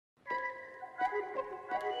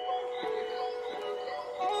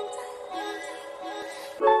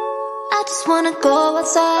just wanna go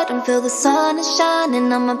outside and feel the sun is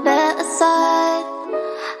shining on my better side.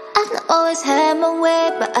 I've not always had my way,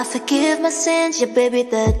 but I forgive my sins, yeah baby,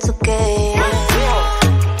 that's okay.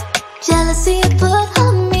 Jealousy you put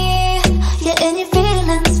on me, yeah, and your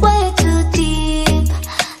feelings way too deep.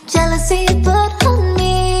 Jealousy you put on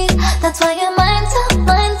me, that's why your mind's up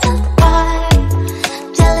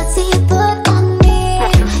wide. Jealousy you put on me,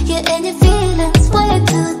 yeah, and your feelings way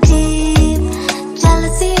too deep.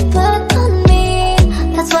 Jealousy you put on me,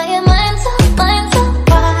 that's why your mind's up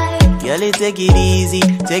wide. Girl, take it easy,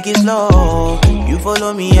 take it slow. You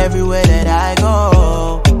follow me everywhere that I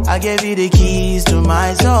go. I gave you the keys to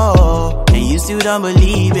my soul, and you still don't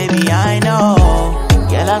believe, baby, I know.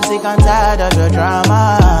 Girl, I'm sick and tired of your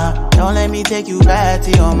drama. Don't let me take you back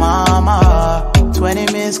to your mama.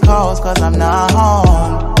 20 missed calls cause I'm not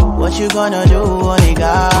home. What you gonna do, only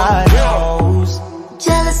God knows.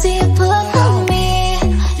 Jealousy you put on me,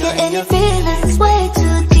 yeah, and your feelings way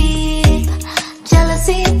too deep.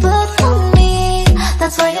 Jealousy you put on me,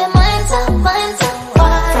 that's why your mind's up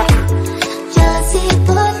wide. Jealousy you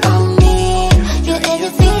put on me, yeah, and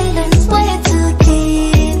your feelings way too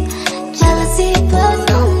deep. Jealousy you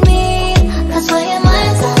put on me, that's why your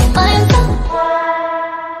mind's up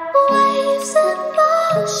wide. Waves in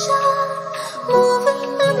motion, moving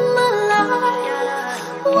in my life.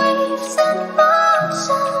 Waves in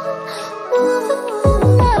motion, moving in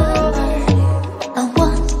my life. I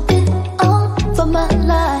want it all for my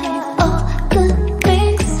life, all the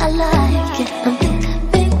things I like. Yeah, I'm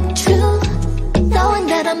living true, knowing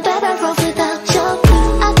that I'm better off without your blue.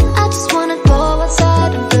 I just wanna go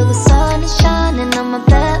outside and feel the sun is shining on my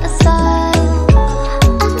better side.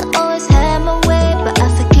 I've not always had my way, but I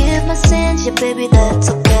forgive my sins, yeah baby, that's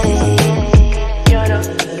okay.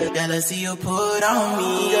 Jealousy you put on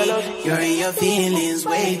me, you're in your feelings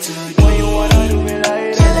way too deep.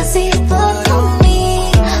 Jealousy you put on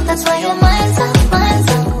me, that's why your mind's up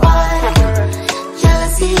wide.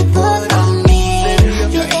 Jealousy you put on me,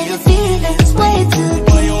 you're in your feelings way too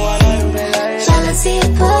deep. Jealousy you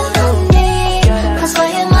put on me, that's why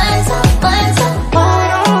your mind's up wide.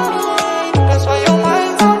 That's why your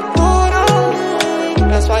mind's up wide.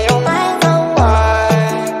 That's why your mind's up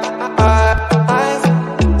wide.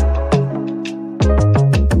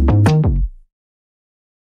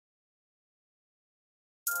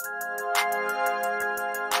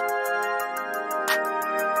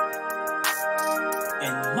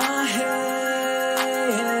 In my head,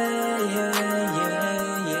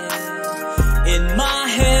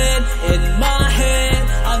 in my head,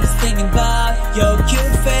 I'm just thinking about your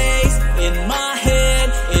cute face. In my head,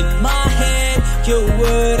 you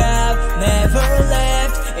would have never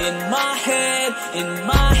left. In my head,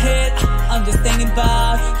 I'm just thinking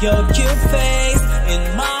about your cute face.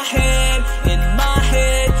 In my head,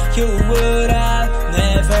 you would have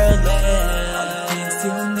never left. All the things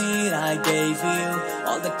you need, I gave you.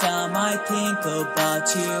 All the time I think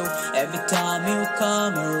about you. Every time you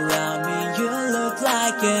come around me, you look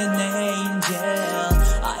like an angel.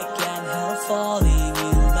 I can't help falling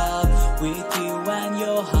in love with you and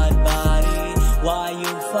your hot body. Why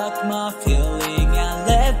you fuck my feeling and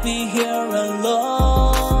left me here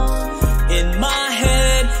alone? In my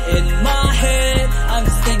head, I'm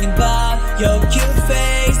just thinking about your cute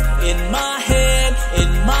face. In my head,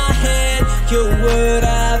 you would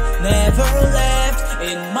have never left.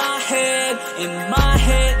 In my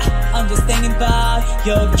head, I'm just thinking about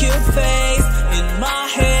your cute face. In my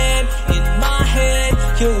head,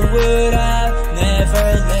 you would have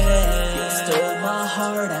never left. You stole my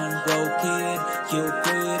heart and broke it. You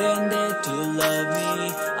couldn't dare to love me.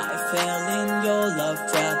 I fell in your love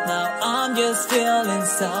trap, now I'm just feeling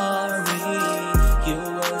sorry. You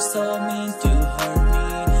were so mean to hurt me,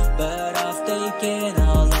 but I've taken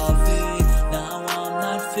all of it. Now I'm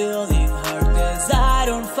not feeling hurt, cause I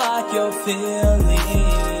don't fight your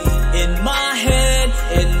feelings. In my head,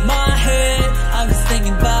 I'm just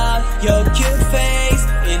thinking about your cute face.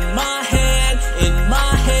 In my head,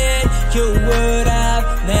 you would have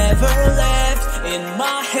never left. In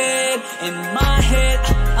my head,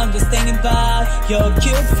 I'm just thinking about your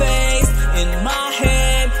cute face. In my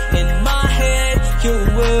head, you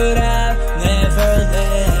would have never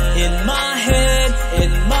left. In my head,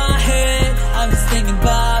 I'm just thinking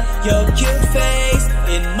about your cute face.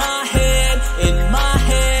 In my head,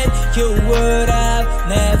 you would have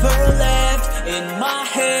never left. In my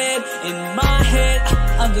head,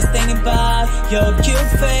 I'm just thinking about your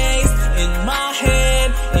cute face. In my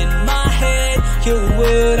head, you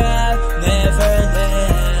would have never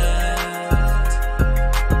left.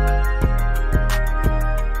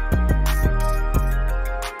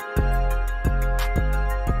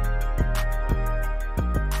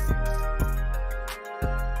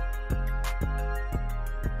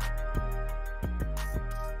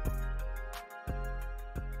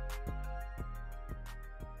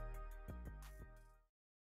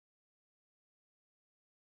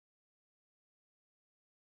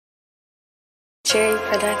 Jerry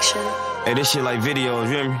Production. Hey, this shit like videos,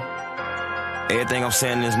 you hear me? Everything I'm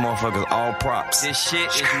saying in this motherfucker is all props. This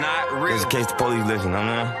shit is not real. Just in case the police listen, I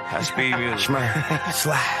mean. High speed music.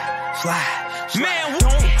 Slide. Man,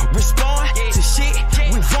 don't respond to shit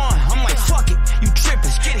with Vaughn. I'm like, fuck it, you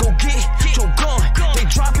trippin'. Go get your gun. They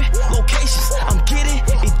dropping locations, I'm getting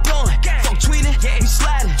it done. Fuck tweeting, we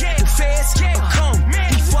sliding. The feds come.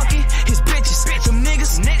 He fucking his bitches. Them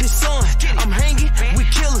niggas, his son. I'm hanging with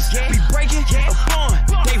killers. We breaking a bond.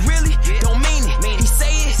 They really don't mean it. He say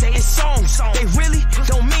it in songs. They really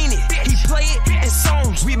don't mean it. He play it in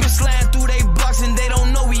songs. We been sliding through they blocks and they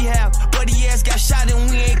don't know we have. But he ass got shot and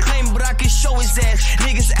we ain't claiming, but I can show his ass.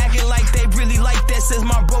 Niggas acting like they really like that since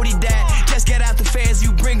my brody died. Just get out the feds,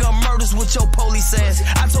 you bring up murders with your police ass.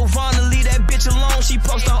 I told Vaughn to leave that bitch alone, she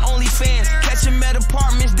post on OnlyFans. Catch him at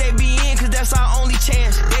apartments, they be in, cause that's our only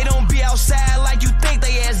chance. They don't be outside like you think,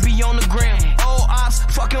 they ass be on the ground. Old ops,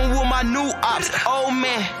 fucking with my new ops. Oh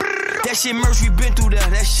man, that shit merch, we been through there,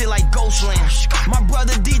 that shit like Ghostland. My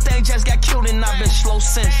brother D-Thing just got killed and I've been slow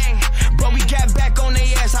since. But we got back on their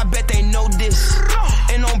ass, I bet they know this.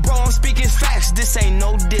 And on bro, I'm speaking facts, this ain't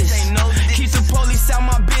no diss. Keep the police out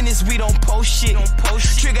my business, we don't post shit.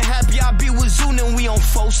 Trigger happy, I be with Zoon and we on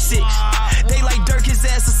 4-6. They like Dirk, his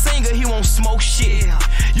ass a singer, he won't smoke shit.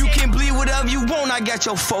 You can bleed whatever you want, I got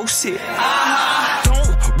your folks here.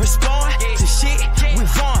 Don't respond to shit with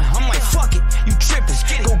Vaughn. I'm like, fuck it, you trippin'.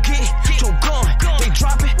 Go get your gun. They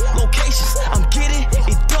dropping locations, I'm getting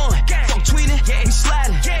it done. Fuck tweeting, we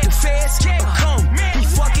sliding. The feds come. He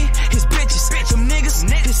fucking his bitches. Them niggas,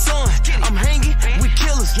 his son. I'm hanging with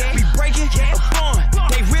killers. We breaking a bond.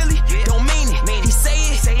 They really don't mean it. He say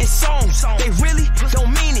it in songs. They really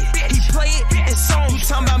don't mean it. He play it in songs. He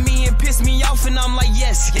talking about me and piss me off, and I'm like,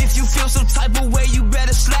 yes. If you feel some type of way, you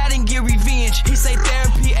better slide and get revenge. He say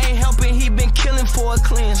therapy ain't helping. He been killing for a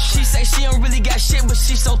cleanse. She say she don't really got shit, but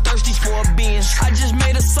she so thirsty for a binge. I just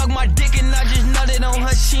made her suck my dick and I just nutted on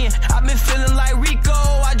her chin. I been feeling like Rico,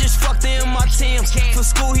 I just fucked her in my Timbs. For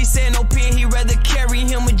school he said no pen, he rather carry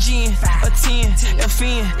him a gin. A 10,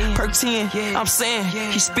 FN, per 10. I'm saying,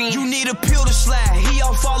 he spin. You need a pill to slide, he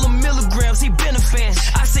off all the milligrams, he been a fan.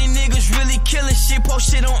 I see niggas really killing shit,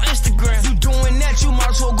 post shit on Instagram. You doing that, you might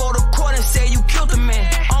as well go to court and say you killed a man.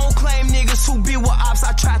 I don't claim niggas who be with ops,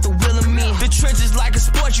 I tried to will them in. The trenches like a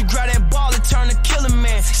sport, you grab that ball and turn to killing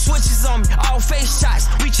man. Switches on me, all face shots,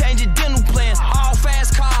 we changing dental plans. All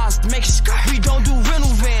fast cars, make sure we don't do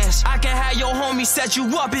rental vans. I can have your homie set you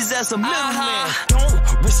up, his ass a middleman.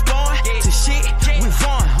 Don't respond to shit